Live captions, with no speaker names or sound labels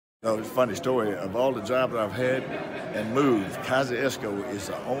No, it's a funny story. Of all the jobs I've had and moved, Kosciusko is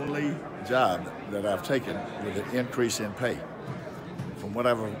the only job that I've taken with an increase in pay. From what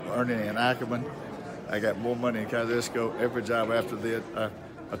I was earning in Ackerman, I got more money in Kosciusko. Every job after that,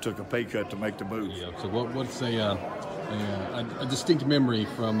 I took a pay cut to make the move. Yeah, so what's a distinct memory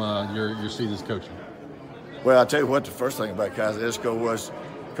from your seasons coaching? Well, I'll tell you what, the first thing about Kosciusko was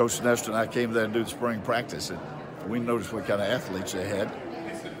Coach Nestor and I came there and do the spring practice, and we noticed what kind of athletes they had.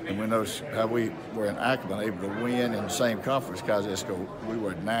 And we noticed how we were in Ackerman able to win in the same conference. Kosciusko, we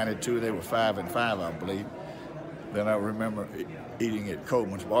were at 9-2, they were 5-5, I believe. Then I remember eating at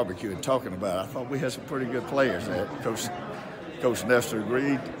Coleman's Barbecue and talking about it. I thought we had some pretty good players there. Coach Nestor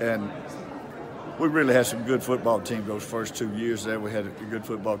agreed, and we really had some good football team those first 2 years there. We had a good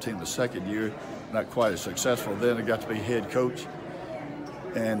football team the second year, not quite as successful. Then I got to be head coach.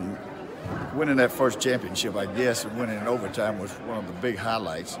 And winning that first championship, I guess, and winning in overtime was one of the big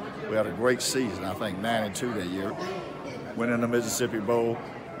highlights. We had a great season, I think 9-2 that year. Winning the Mississippi Bowl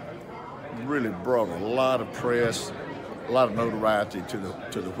really brought a lot of press, a lot of notoriety to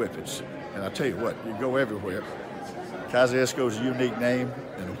the Whippets. And I tell you what, you go everywhere. Kosciusko is a unique name,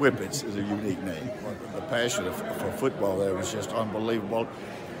 and the Whippets is a unique name. The passion for football there was just unbelievable.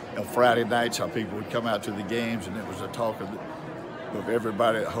 On Friday nights, how people would come out to the games, and it was a talk of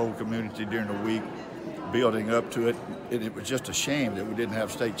everybody, the whole community during the week, building up to it. And it was just a shame that we didn't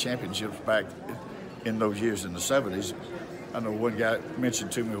have state championships back in those years in the 70s. I know one guy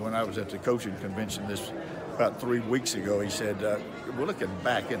mentioned to me when I was at the coaching convention this about 3 weeks ago, he said, we're looking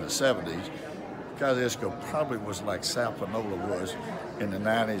back in the 70s, Kosciusko probably was like South Panola was in the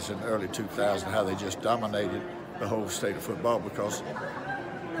 90s and early 2000s, how they just dominated the whole state of football, because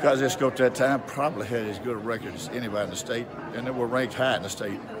Kosciusko at that time probably had as good a record as anybody in the state, and they were ranked high in the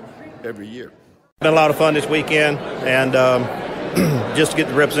state every year. Been a lot of fun this weekend, and just to get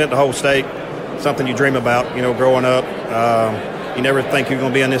to represent the whole state, something you dream about, you know, growing up. You never think you're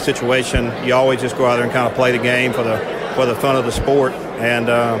going to be in this situation. You always just go out there and kind of play the game for the fun of the sport, and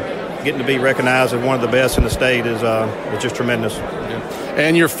getting to be recognized as one of the best in the state is just tremendous.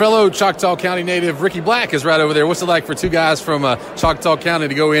 And your fellow Choctaw County native, Ricky Black, is right over there. What's it like for two guys from Choctaw County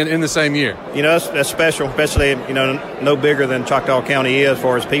to go in the same year? You know, that's special, especially, you know, no bigger than Choctaw County is as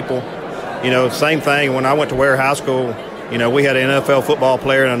far as people. You know, same thing. When I went to Ware High School, you know, we had an NFL football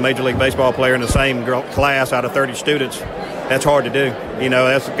player and a Major League Baseball player in the same class out of 30 students. That's hard to do. You know,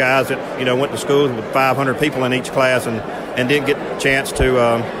 that's the guys that, you know, went to schools with 500 people in each class and didn't get a chance to,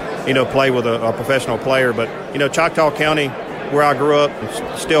 you know, play with a professional player. But, you know, Choctaw County, where I grew up,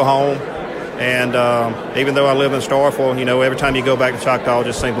 it's still home. And even though I live in Starkville, you know, every time you go back to Choctaw, it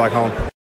just seems like home.